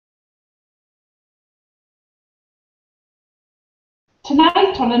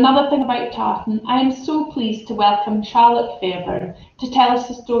Tonight on Another Thing About Tartan, I am so pleased to welcome Charlotte Fairbairn to tell us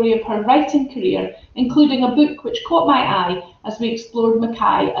the story of her writing career, including a book which caught my eye as we explored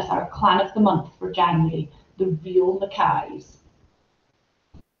Mackay as our clan of the month for January, the Real Mackays.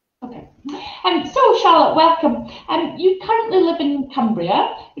 Okay, so Charlotte, welcome. You currently live in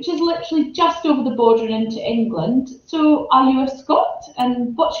Cumbria, which is literally just over the border into England. So are you a Scot,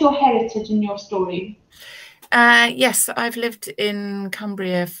 and what's your heritage and your story? Yes, I've lived in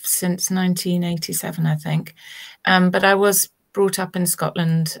Cumbria since 1987, I think. But I was brought up in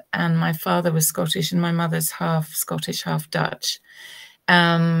Scotland, and my father was Scottish and my mother's half Scottish, half Dutch.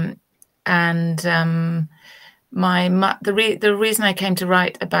 The reason I came to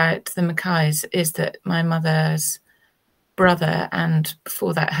write about the Mackays is that my mother's brother and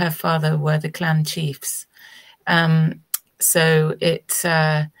before that her father were the clan chiefs. So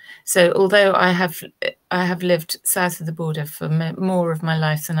although I have lived south of the border for more of my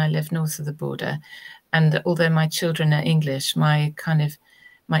life than I lived north of the border, and although my children are English, my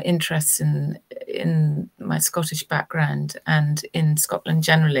interests in my Scottish background and in Scotland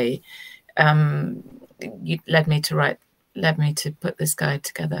generally led me to put this guide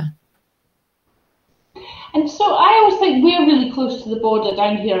together. And so I always think we're really close to the border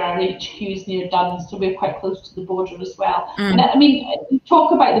down here. Our HQ is near Duns, so we're quite close to the border as well. And I mean, you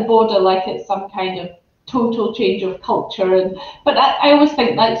talk about the border like it's some kind of total change of culture, but I always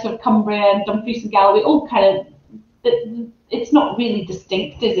think like sort of Cumbria and Dumfries and Galloway, all kind of, it's not really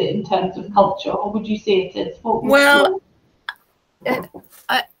distinct, is it, in terms of culture, or would you say it is? Well,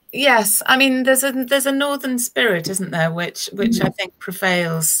 yes. I mean, there's a northern spirit, isn't there, which I think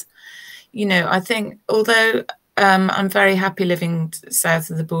prevails. You know, I think although I'm very happy living south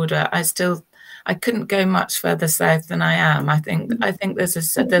of the border, I couldn't go much further south than I am. I think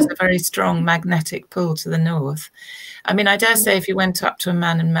there's a very strong magnetic pull to the north. I mean, I dare say if you went up to a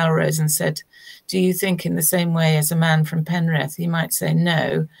man in Melrose and said, "Do you think in the same way as a man from Penrith?" he might say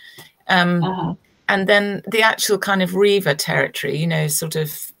no. And then the actual kind of Reaver territory, you know, sort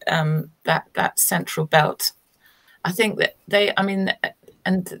of that central belt. I think that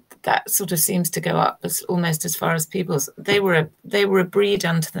and that sort of seems to go up almost as far as Peebles. They were a breed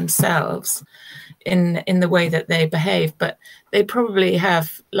unto themselves in the way that they behave, but they probably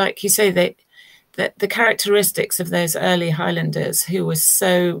have, like you say, the characteristics of those early Highlanders who were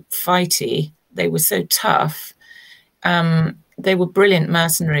so fighty, they were so tough. They were brilliant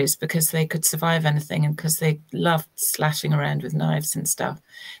mercenaries because they could survive anything and because they loved slashing around with knives and stuff.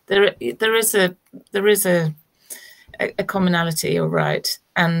 There is a commonality, all right,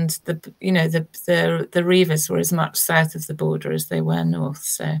 and the Reivers were as much south of the border as they were north.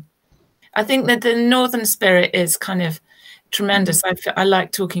 So I think that the northern spirit is kind of tremendous. I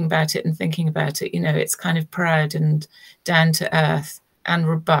like talking about it and thinking about it. You know, it's kind of proud and down to earth and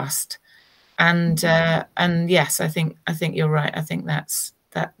robust. And yes, I think you're right. I think that's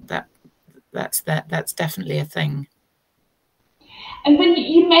definitely a thing. And when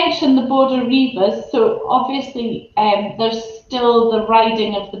you mentioned the border Reivers, so obviously there's still the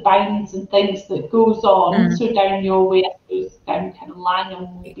riding of the bounds and things that goes on. So down your way, I suppose, down kind of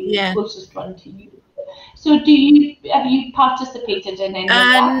Langham would be the closest one to you. So have you participated in any of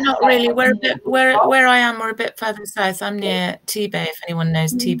that? Not really. Where I am, we're a bit further south. I'm near T-Bay, if anyone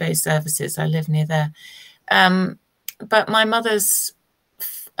knows T-Bay services. I live near there. But my mother's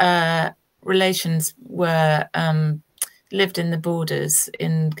relations were lived in the borders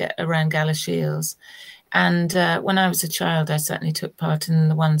around Galashiels, and when I was a child I certainly took part in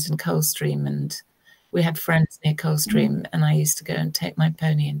the ones in Coldstream, and we had friends near Coldstream, and I used to go and take my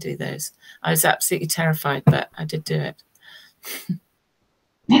pony and do those. I was absolutely terrified, but I did do it.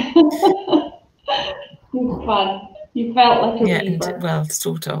 Fun. You felt like a Reaver. Well,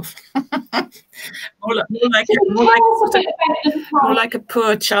 sort of. more like a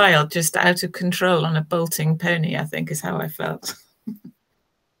poor child just out of control on a bolting pony, I think is how I felt.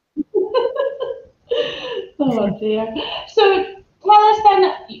 Oh dear. So tell us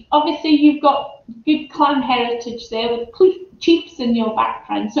then, obviously you've got good clan heritage there with chiefs in your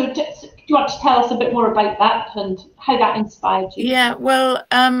background. So do you want to tell us a bit more about that and how that inspired you? Yeah, well,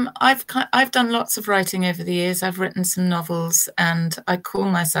 I've done lots of writing over the years. I've written some novels, and I call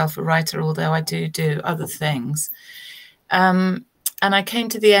myself a writer, although I do other things. And I came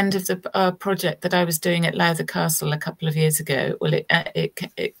to the end of the project that I was doing at Lowther Castle a couple of years ago. Well,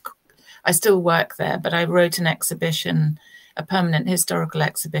 I still work there, but I wrote an exhibition, a permanent historical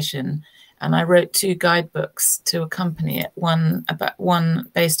exhibition, and I wrote 2 guidebooks to accompany it. One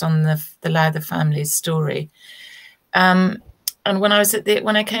based on the Lowther family's story. And when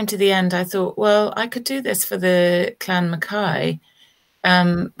I came to the end, I thought, well, I could do this for the Clan Mackay,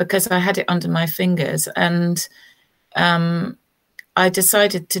 because I had it under my fingers, and I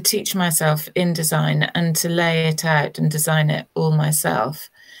decided to teach myself InDesign and to lay it out and design it all myself,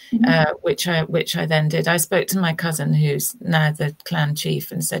 which I then did. I spoke to my cousin, who's now the clan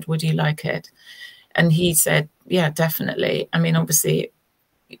chief, and said, "Would you like it?" And he said, "Yeah, definitely." I mean, obviously,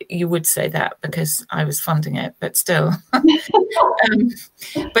 you would say that because I was funding it, but still, I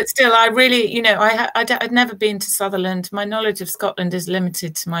really, you know, I'd never been to Sutherland. My knowledge of Scotland is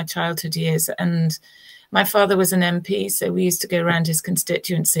limited to my childhood years, and my father was an MP, so we used to go around his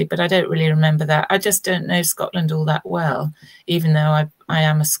constituency, but I don't really remember that. I just don't know Scotland all that well, even though I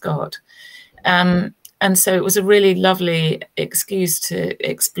am a Scot. And so it was a really lovely excuse to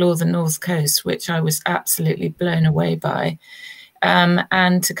explore the North Coast, which I was absolutely blown away by.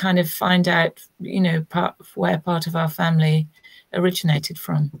 And to kind of find out, you know, where part of our family originated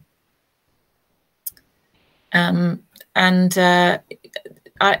from. I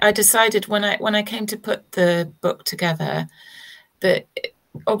decided when I came to put the book together that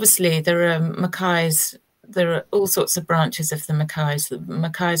obviously there are Mackays, there are all sorts of branches of the Mackays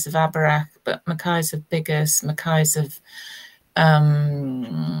of Aberach, but Mackays of Biggers, Mackays of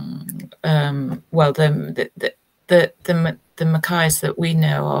well, the Mackays that we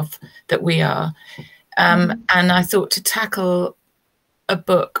know of, that we are, and I thought to tackle a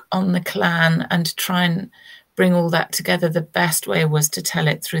book on the clan and to try and bring all that together, the best way was to tell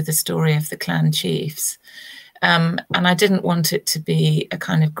it through the story of the clan chiefs. And I didn't want it to be a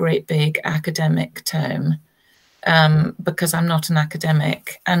kind of great big academic tome, because I'm not an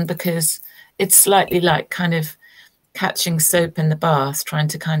academic, and because it's slightly like kind of catching soap in the bath, trying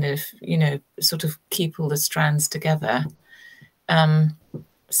to kind of, you know, sort of keep all the strands together.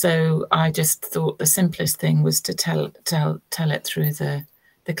 So I just thought the simplest thing was to tell it through the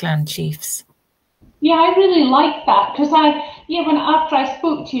clan chiefs. Yeah, I really like that, because after I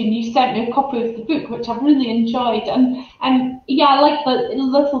spoke to you and you sent me a copy of the book, which I've really enjoyed, and yeah, I like the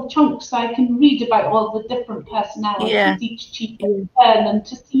little chunks so I can read about all the different personalities, each chief in turn, and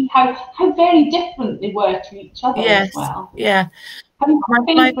to see how very different they were to each other as well. Yeah.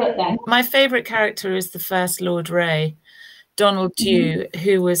 My favourite character is the first Lord Reay, Donald Dew,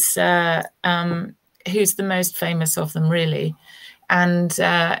 who was who's the most famous of them, really, and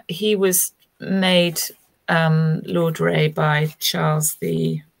he was made Lord Reay by Charles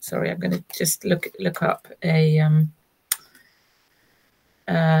the. Sorry, I'm going to just look up a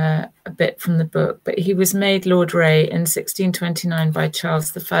bit from the book. But he was made Lord Reay in 1629 by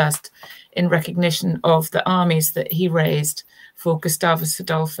Charles I in recognition of the armies that he raised for Gustavus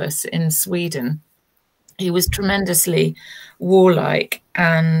Adolphus in Sweden. He was tremendously warlike,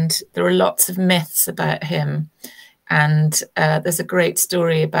 and there are lots of myths about him. And there's a great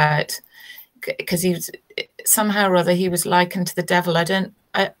story about, because he was somehow or other he was likened to the devil. I don't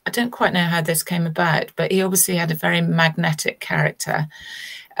quite know how this came about, but he obviously had a very magnetic character.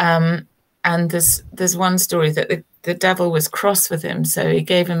 And there's one story that the devil was cross with him, so he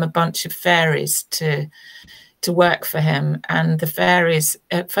gave him a bunch of fairies to work for him. And the fairies,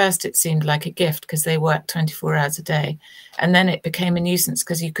 at first it seemed like a gift because they worked 24 hours a day, and then it became a nuisance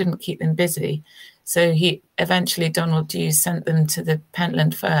because you couldn't keep them busy. So he eventually, Donald Dew, sent them to the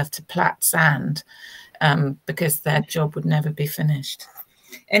Pentland Firth to plat sand, because their job would never be finished.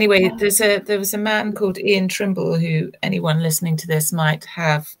 Anyway, there was a man called Ian Trimble, who anyone listening to this might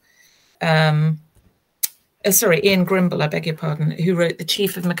have. Sorry, Ian Grimble, I beg your pardon, who wrote The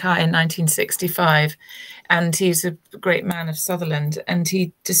Chief of Mackay in 1965, and he's a great man of Sutherland, and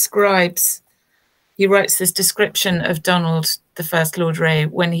he writes this description of Donald, the first Lord Reay,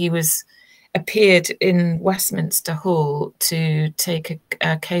 when he appeared in Westminster Hall to take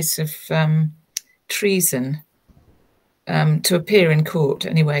a case of treason, to appear in court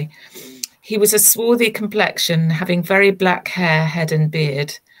anyway. He was a swarthy complexion, having very black hair, head and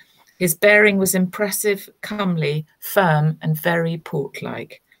beard. His bearing was impressive, comely, firm, and very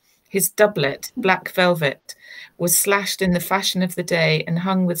port-like. His doublet, black velvet, was slashed in the fashion of the day and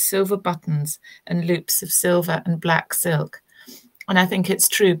hung with silver buttons and loops of silver and black silk. And I think it's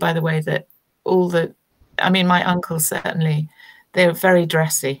true, by the way, that my uncle certainly, they're very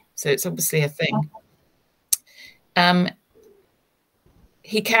dressy, so it's obviously a thing.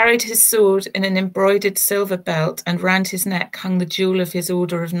 He carried his sword in an embroidered silver belt, and round his neck hung the jewel of his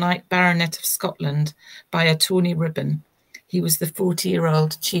order of Knight Baronet of Scotland by a tawny ribbon. He was the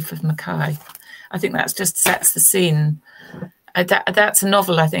 40-year-old Chief of Mackay. I think that just sets the scene. That's a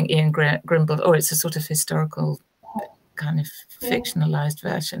novel, I think, Ian Grimble, or it's a sort of historical kind of fictionalized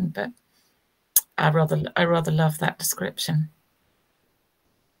version, but I rather love that description.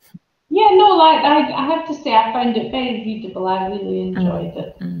 Yeah, no, I have to say I found it very readable. I really enjoyed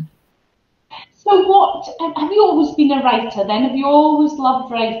it. So what, have you always been a writer then? Have you always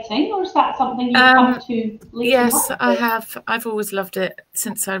loved writing, or is that something you've come to later? Yes, I have. I've always loved it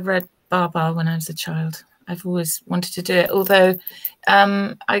since I read Baba when I was a child. I've always wanted to do it, although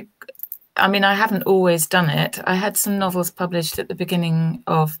I mean, I haven't always done it. I had some novels published at the beginning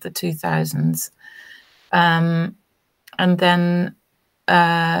of the 2000s. And then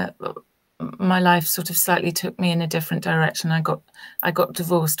my life sort of slightly took me in a different direction. I got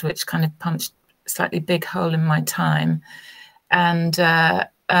divorced, which kind of punched a slightly big hole in my time. And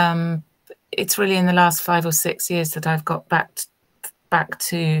it's really in the last 5 or 6 years that I've got back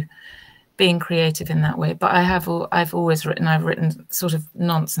to being creative in that way. But I've always written. I've written sort of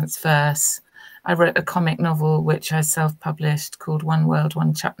nonsense verse. I wrote a comic novel which I self-published called One World,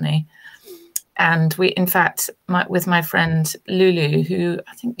 One Chutney. And we, in fact, with my friend Lulu, who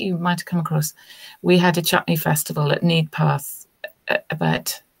I think you might have come across, we had a chutney festival at Needpath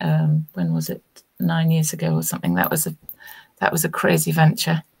about when was it, 9 years ago or something. That was a crazy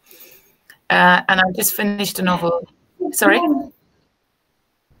venture. And I just finished a novel. Sorry.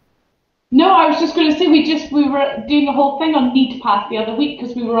 No, I was just going to say we were doing a whole thing on Needpath the other week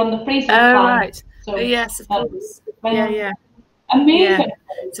because we were on the Fraser clan. Oh right. So, yes, of course. Yeah. Amazing. Yeah.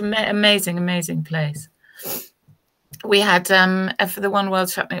 It's an amazing place. We had for the One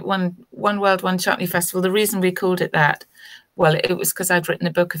World, One Chutney Festival. The reason we called it that, well, it was because I'd written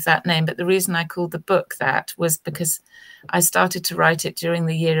a book of that name. But the reason I called the book that was because I started to write it during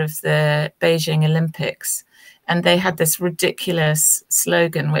the year of the Beijing Olympics. And they had this ridiculous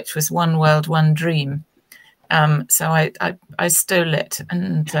slogan, which was "One World, One Dream." So I stole it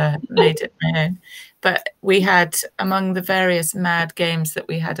and made it my own. But we had, among the various mad games that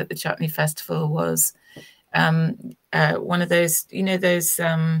we had at the Chutney Festival, was one of those, you know, those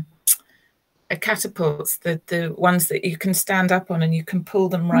catapults, the ones that you can stand up on and you can pull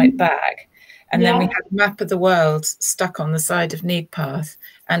them right back. And then we had a map of the world stuck on the side of Needpath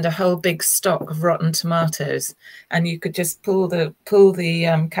and a whole big stock of rotten tomatoes. And you could just pull the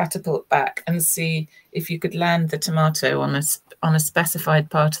catapult back and see if you could land the tomato on a specified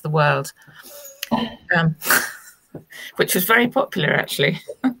part of the world, which was very popular, actually.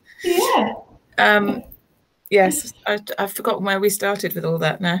 Yeah. Yes, I've forgotten where we started with all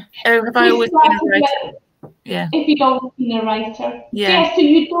that now. Oh, have I always been a writer? Yeah. If you'd always been a writer. Yeah. So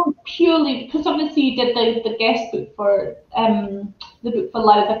you don't purely, because obviously you did the guest book for the book for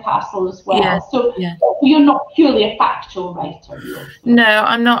Lowther Castle as well. Yeah. So you're not purely a factual writer. No,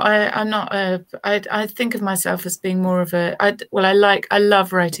 I'm not. I think of myself as being more of a. I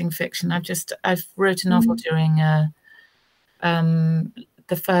love writing fiction. I've wrote a novel during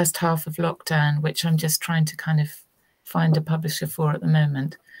the first half of lockdown, which I'm just trying to kind of find a publisher for at the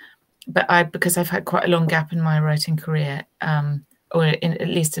moment. But because I've had quite a long gap in my writing career, or at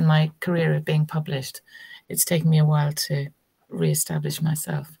least in my career of being published, it's taken me a while to re-establish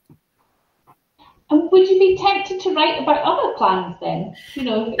myself. And would you be tempted to write about other clans then? You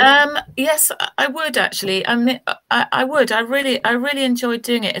know. Yes, I would actually. I mean, I would. I really enjoyed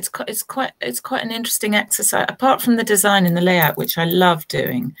doing it. It's quite an interesting exercise. Apart from the design and the layout, which I love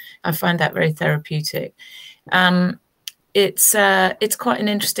doing, I find that very therapeutic. It's quite an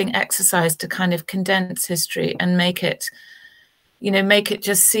interesting exercise to kind of condense history and make it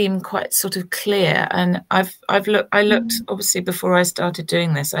just seem quite sort of clear. And I looked obviously before I started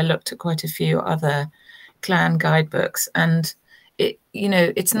doing this, I looked at quite a few other clan guidebooks, and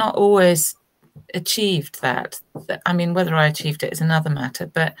it's not always achieved that. I mean, whether I achieved it is another matter,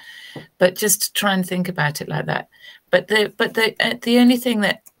 but just to try and think about it like that. But the only thing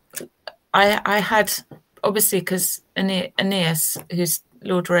that I had, obviously, because Aeneas, who's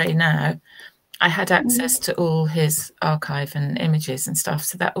Lord Reay now, I had access to all his archive and images and stuff,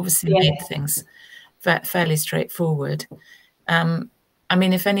 so that obviously made things fairly straightforward. I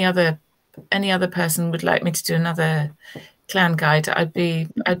mean, if any other person would like me to do another clan guide, I'd be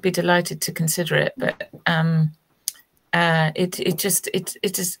delighted to consider it. But it just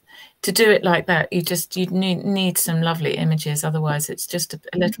to do it like that, you need some lovely images, otherwise it's just a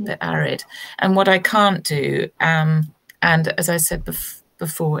little bit arid. And what I can't do, and as I said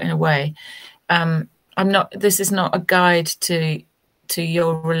before, in a way, this is not a guide to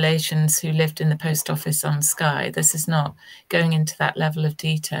your relations who lived in the post office on Skye. This is not going into that level of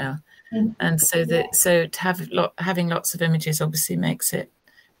detail. And so having lots of images obviously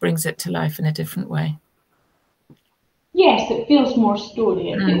brings it to life in a different way. Yes, it feels more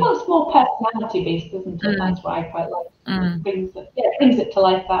story. It feels more personality based, isn't it? That's what I quite like. It brings it to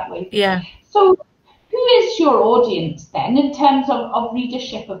life that way. Yeah. So who is your audience then in terms of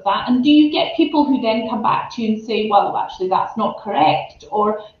readership of that? And do you get people who then come back to you and say, well, actually, that's not correct?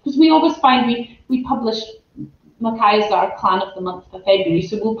 Or, because we always find we publish, Mackay is our clan of the month for February,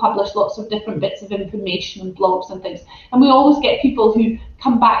 so we'll publish lots of different bits of information and blogs and things. And we always get people who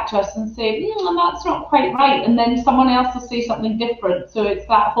come back to us and say, that's not quite right. And then someone else will say something different. So it's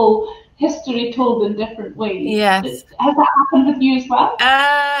that whole history told in different ways. Yes. Has that happened with you as well?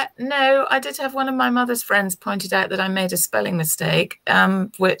 No, I did have one of my mother's friends pointed out that I made a spelling mistake,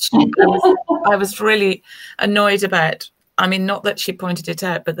 which I was really annoyed about. I mean, not that she pointed it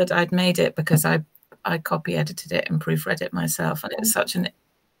out, but that I'd made it because I copy edited it and proofread it myself, and it was such an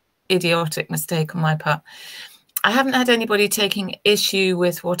idiotic mistake on my part. I haven't had anybody taking issue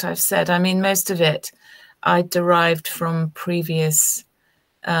with what I've said. I mean, most of it I derived from previous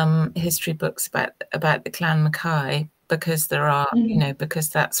history books about the Clan Mackay, because there are, because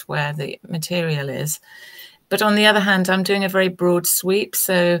that's where the material is. But on the other hand, I'm doing a very broad sweep,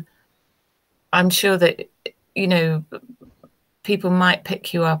 so I'm sure that, people might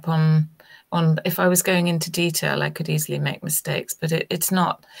pick you up on if I was going into detail, I could easily make mistakes, but it's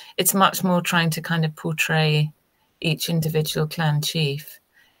not. It's much more trying to kind of portray each individual clan chief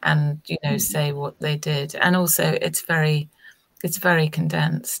and, say what they did. And also it's very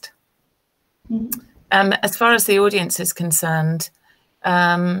condensed. As far as the audience is concerned,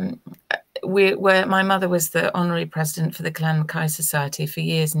 my mother was the honorary president for the Clan MacKay Society for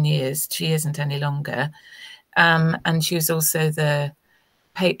years and years. She isn't any longer. And she was also the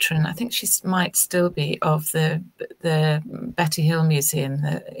patron, I think she might still be, of the Betty Hill Museum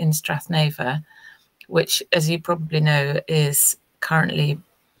in Strathneva, which, as you probably know, is currently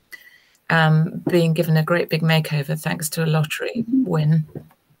being given a great big makeover thanks to a lottery win.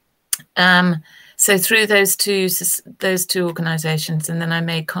 So through those two organisations, and then I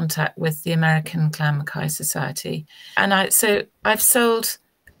made contact with the American Clan MacKay Society, and I've sold.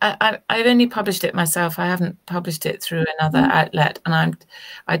 I've only published it myself. I haven't published it through another outlet, and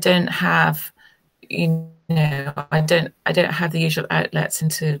I don't have, I don't have the usual outlets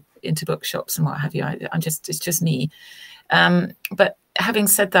into bookshops and what have you. It's just me. But having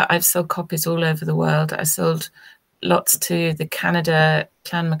said that, I've sold copies all over the world. I sold lots to the Canada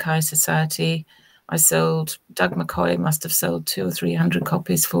Clan MacKay Society. I sold, Doug McCoy must have sold 200 or 300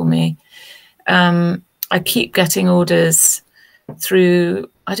 copies for me. I keep getting orders through,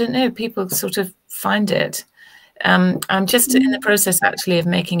 I don't know, people sort of find it. I'm just in the process actually of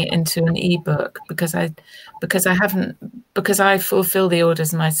making it into an ebook because I fulfill the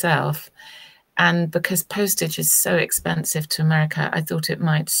orders myself, and because postage is so expensive to America, I thought it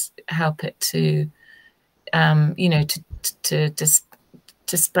might help it to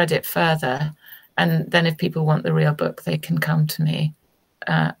to spread it further. And then if people want the real book, they can come to me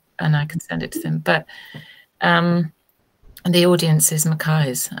and I can send it to them. But the audience is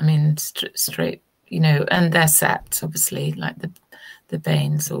Mackays. I mean, straight, and their sets, obviously, like the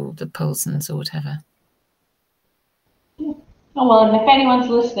Baines or the Poulsons or whatever. Oh, well, and if anyone's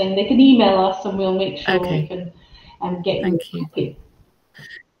listening, they can email us and we'll make sure we can get you a copy.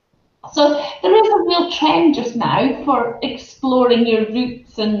 So there is a real trend just now for exploring your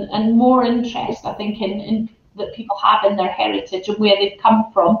roots and more interest, I think, in that people have in their heritage and where they've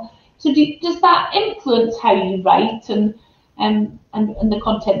come from. So does that influence how you write and the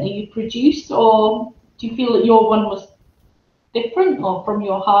content that you produce, or do you feel that your one was different or from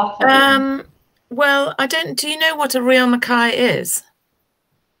your heart? Well, I don't. Do you know what a real Mackay is?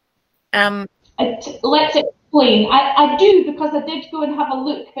 Let's explain. I do, because I did go and have a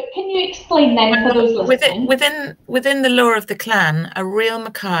look. But can you explain then for those listening? Within the lore of the clan, a real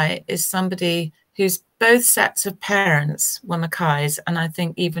Mackay is somebody whose both sets of parents were Mackays, and I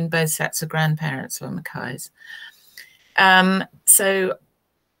think even both sets of grandparents were Mackays. So,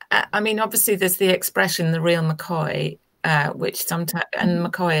 I mean, obviously, there's the expression "the real McCoy." Which sometimes, and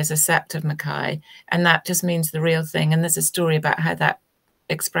McCoy is a sept of Mackay, and that just means the real thing. And there's a story about how that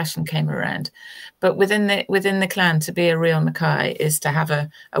expression came around. But within the clan, to be a real Mackay is to have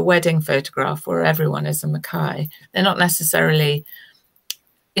a wedding photograph where everyone is a Mackay. They're not necessarily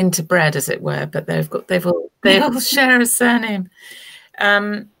interbred, as it were, but they all share a surname.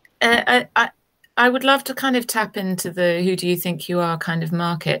 I would love to kind of tap into the "who do you think you are" kind of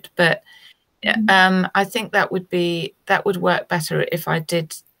market, but I think that would work better if I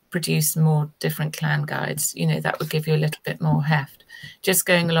did produce more different clan guides. That would give you a little bit more heft. Just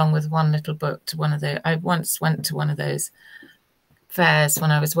going along with one little book to one of the. I once went to one of those fairs when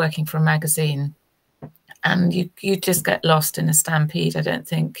I was working for a magazine, and you just get lost in a stampede. I don't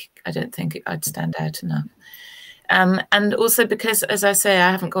think I'd stand out enough. And also because, as I say,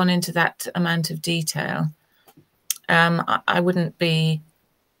 I haven't gone into that amount of detail. I wouldn't be.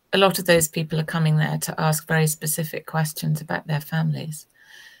 A lot of those people are coming there to ask very specific questions about their families.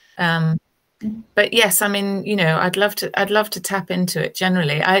 But yes, I mean, you know, I'd love to tap into it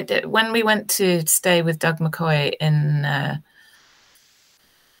generally. When we went to stay with Doug McCoy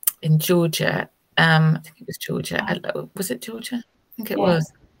in Georgia, I think it was Georgia. Was it Georgia? I think it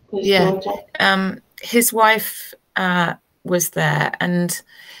was. Yeah. His wife was there, and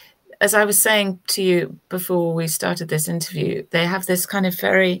as I was saying to you before we started this interview, they have this kind of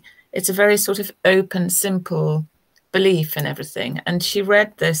it's a very sort of open, simple belief in everything. And she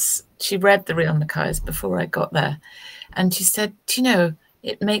read the Real Mackays before I got there. And she said, do you know,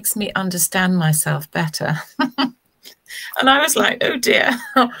 it makes me understand myself better. And I was like, oh dear,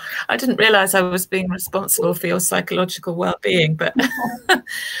 I didn't realize I was being responsible for your psychological well-being, but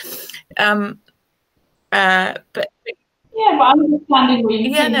yeah, but understanding where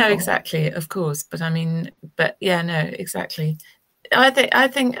you no, exactly, of course. But I mean, but yeah, no, exactly. I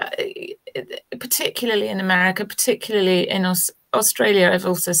think particularly in America, particularly in Australia, I've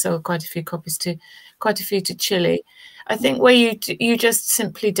also sold quite a few copies to, quite a few to Chile. I think where you just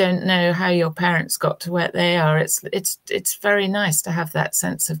simply don't know how your parents got to where they are. It's very nice to have that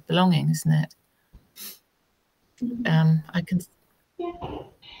sense of belonging, isn't it? I can. Yeah.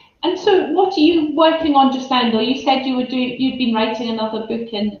 And so, what are you working on just now? Though you said you'd been writing another book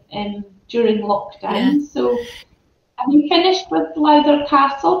during lockdown. Yeah. So, have you finished with Lowther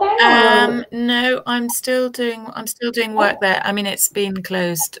Castle then? No, I'm still doing work there. I mean, it's been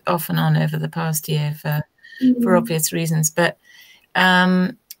closed off and on over the past year for obvious reasons, but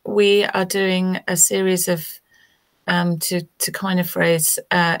we are doing a series of to coin a phrase,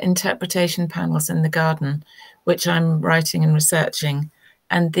 interpretation panels in the garden, which I'm writing and researching.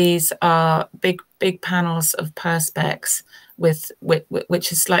 And these are big panels of perspex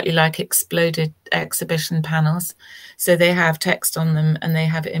which is slightly like exploded exhibition panels. So they have text on them and they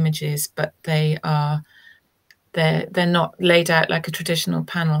have images, but they're not laid out like a traditional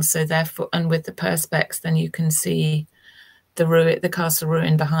panel. So therefore, and with the perspex, then you can see the castle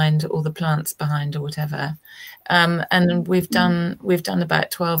ruin behind, or the plants behind, or whatever. And we've done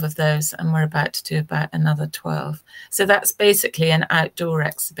about 12 of those, and we're about to do about another 12. So that's basically an outdoor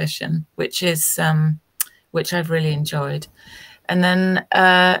exhibition, which which I've really enjoyed. And then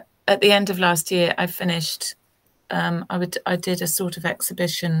at the end of last year, I finished. I did a sort of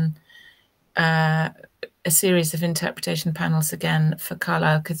exhibition, a series of interpretation panels again for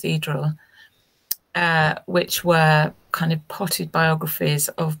Carlisle Cathedral, which were kind of potted biographies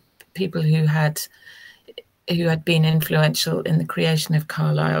of people who had been influential in the creation of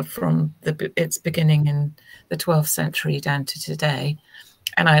Carlisle from its beginning in the 12th century down to today.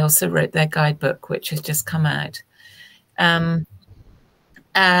 And I also wrote their guidebook, which has just come out. The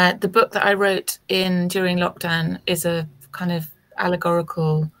book that I wrote during lockdown is a kind of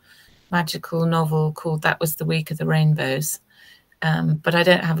allegorical, magical novel called That Was the Week of the Rainbows. But I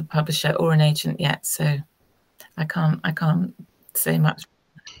don't have a publisher or an agent yet, so I can't say much.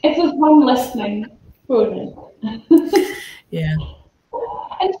 If there's one listening, yeah.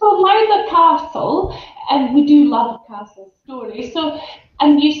 And so Lowther Castle, and we do love a castle story. So,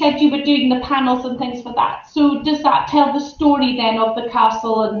 and you said you were doing the panels and things for that. So does that tell the story then of the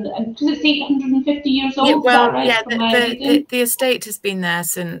castle, and because it's 850 years old? Yeah, well, is that right? Yeah, the estate has been there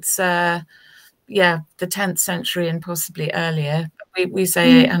since the 10th century and possibly earlier. We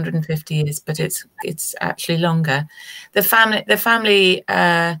say 850 years, but it's actually longer. The family.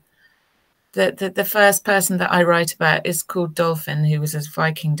 The first person that I write about is called Dolphin, who was a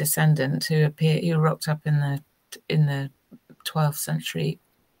Viking descendant who rocked up in the 12th century,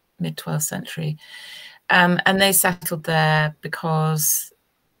 mid-12th century, and they settled there because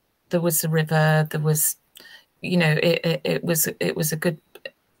there was a river. There was, you know, it was a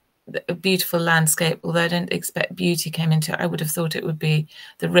beautiful landscape. Although I don't expect beauty came into it, I would have thought it would be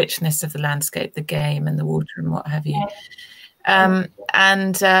the richness of the landscape, the game and the water and what have you. So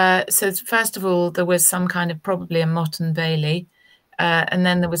first of all, there was some kind of probably a motte and bailey, and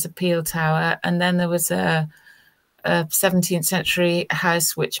then there was a peel tower, and then there was a 17th century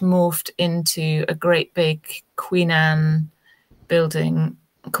house which morphed into a great big Queen Anne building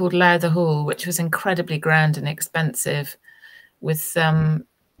called Lowther Hall, which was incredibly grand and expensive, with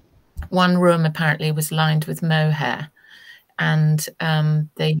one room apparently was lined with mohair, and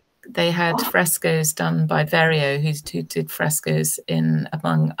they had frescoes done by Verrio, who did frescoes in,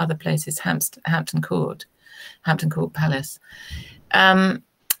 among other places, Hampton Court Palace. And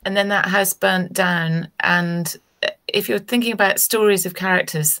then that house burnt down. And if you're thinking about stories of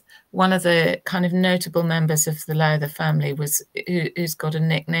characters, one of the kind of notable members of the Lowther family was who's got a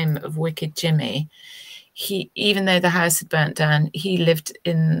nickname of Wicked Jimmy. He, even though the house had burnt down, he lived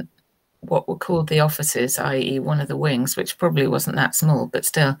in what were called the offices, i.e. one of the wings, which probably wasn't that small, but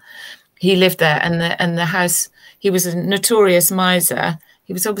still, he lived there. And the house, he was a notorious miser.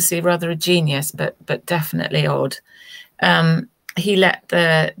 He was obviously rather a genius, but definitely odd. He let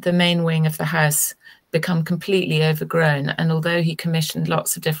the main wing of the house become completely overgrown. And although he commissioned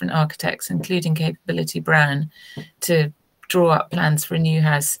lots of different architects, including Capability Brown, to draw up plans for a new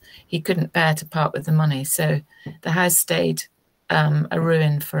house, he couldn't bear to part with the money. So the house stayed a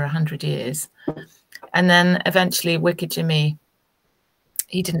ruin for 100 years. And then eventually Wicked Jimmy,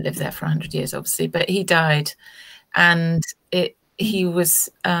 he didn't live there for 100 years, obviously, but he died. And he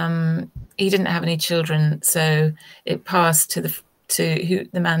didn't have any children, so it passed to the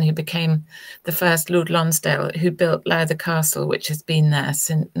man who became the first Lord Lonsdale, who built Lowther Castle, which has been there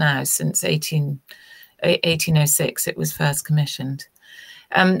since 1806. It was first commissioned.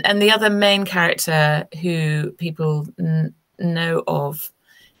 And the other main character who people know of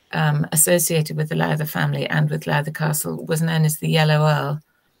associated with the Lowther family and with Lowther Castle was known as the Yellow Earl.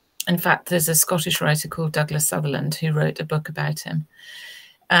 In fact, there's a Scottish writer called Douglas Sutherland who wrote a book about him.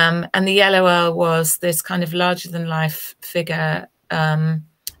 And the Yellow Earl was this kind of larger-than-life figure,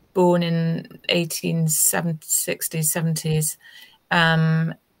 born in 1860s,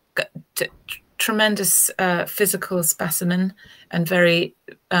 70s, tremendous physical specimen and very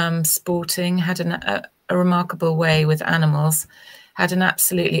sporting, had a remarkable way with animals, had an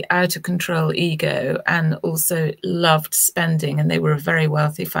absolutely out-of-control ego, and also loved spending, and they were a very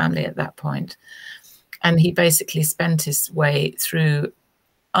wealthy family at that point. And he basically spent his way through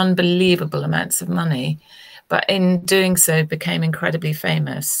unbelievable amounts of money, but in doing so became incredibly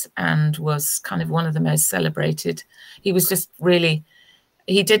famous and was kind of one of the most celebrated. He was just really,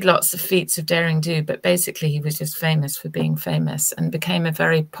 he did lots of feats of daring do, but basically he was just famous for being famous and became a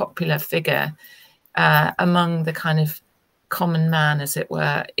very popular figure among the kind of common man, as it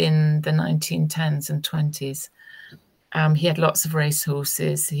were, in the 1910s and 20s. He had lots of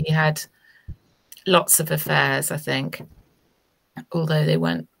racehorses. He had lots of affairs, I think, although they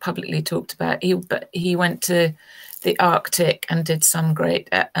weren't publicly talked about. But he went to the Arctic and did some great...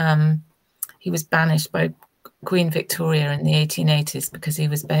 he was banished by Queen Victoria in the 1880s because he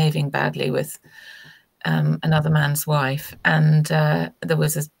was behaving badly with another man's wife, and there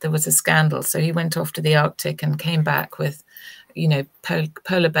was a scandal. So he went off to the Arctic and came back with, you know,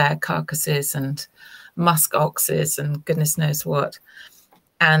 polar bear carcasses and musk oxes and goodness knows what.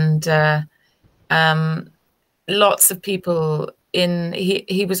 And lots of people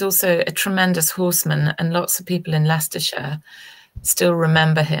he was also a tremendous horseman, and lots of people in Leicestershire still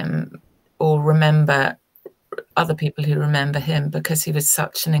remember him, or remember other people who remember him, because he was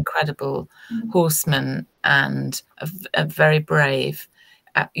such an incredible horseman and a very brave,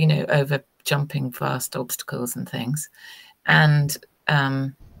 you know, over jumping vast obstacles and things. And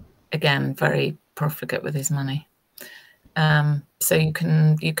again, very profligate with his money. So you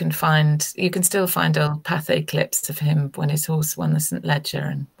can still find old Pathé clips of him when his horse won the St. Leger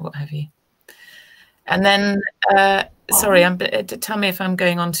and what have you. And then, sorry, tell me if I'm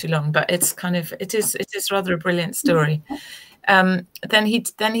going on too long, but it's kind of, it is rather a brilliant story. Then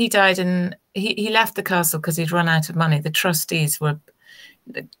he died, and he left the castle because he'd run out of money. The trustees were,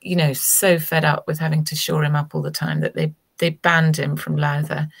 you know, so fed up with having to shore him up all the time that they banned him from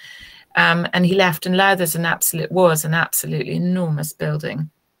Lowther. And he left, and Lowther's was an absolutely enormous building.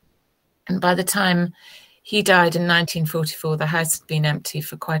 And by the time he died in 1944, the house had been empty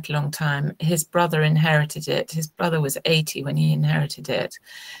for quite a long time. His brother inherited it. His brother was 80 when he inherited it,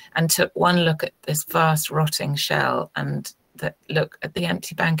 and took one look at this vast rotting shell and look at the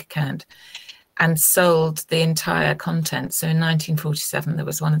empty bank account, and sold the entire contents. So in 1947, there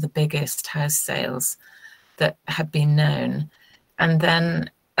was one of the biggest house sales that had been known. And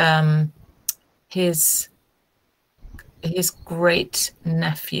then his great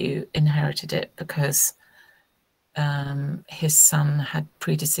nephew inherited it because his son had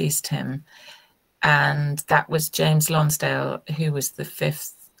predeceased him, and that was James Lonsdale, who was the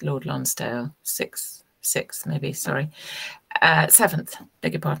 5th Lord Lonsdale, sixth maybe, sorry, 7th,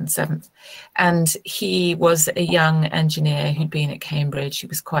 beg your pardon, 7th. And he was a young engineer who'd been at Cambridge. He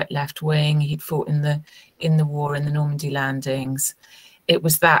was quite left-wing. He'd fought in the war in the Normandy landings. It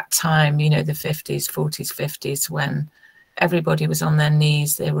was that time, you know, the 50s, 40s, 50s, when everybody was on their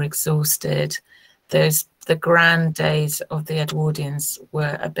knees. They were exhausted. The grand days of the Edwardians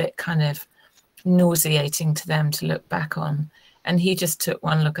were a bit kind of nauseating to them to look back on. And he just took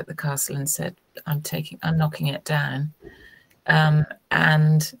one look at the castle and said, I'm knocking it down.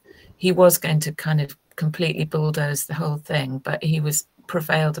 And he was going to kind of completely bulldoze the whole thing, but he was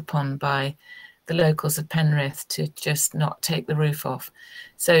prevailed upon by the locals of Penrith to just not take the roof off.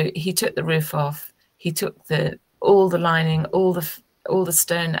 So he took the roof off. He took all the lining, all the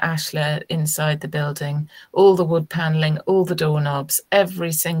stone ashlar inside the building, all the wood paneling, all the doorknobs,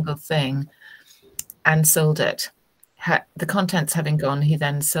 every single thing, and sold it. The contents having gone, he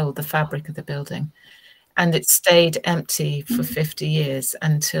then sold the fabric of the building. And it stayed empty for 50 years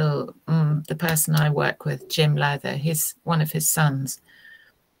until the person I work with, Jim Lowther, one of his sons,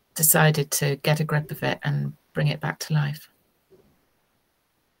 decided to get a grip of it and bring it back to life.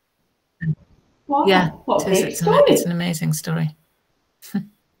 Wow, yeah, what a great story. It's an amazing story.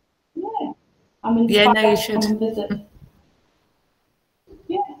 Yeah, I'm inspired. Yeah, no, you should. To come and visit.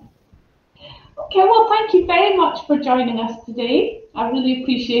 Yeah. Okay, well, thank you very much for joining us today. I really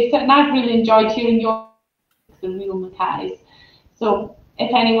appreciate it, and I've really enjoyed hearing your the Real Mackays. So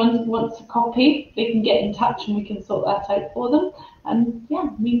if anyone wants a copy, they can get in touch and we can sort that out for them. And yeah,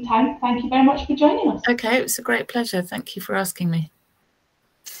 meantime, thank you very much for joining us. Okay, it was a great pleasure. Thank you for asking me.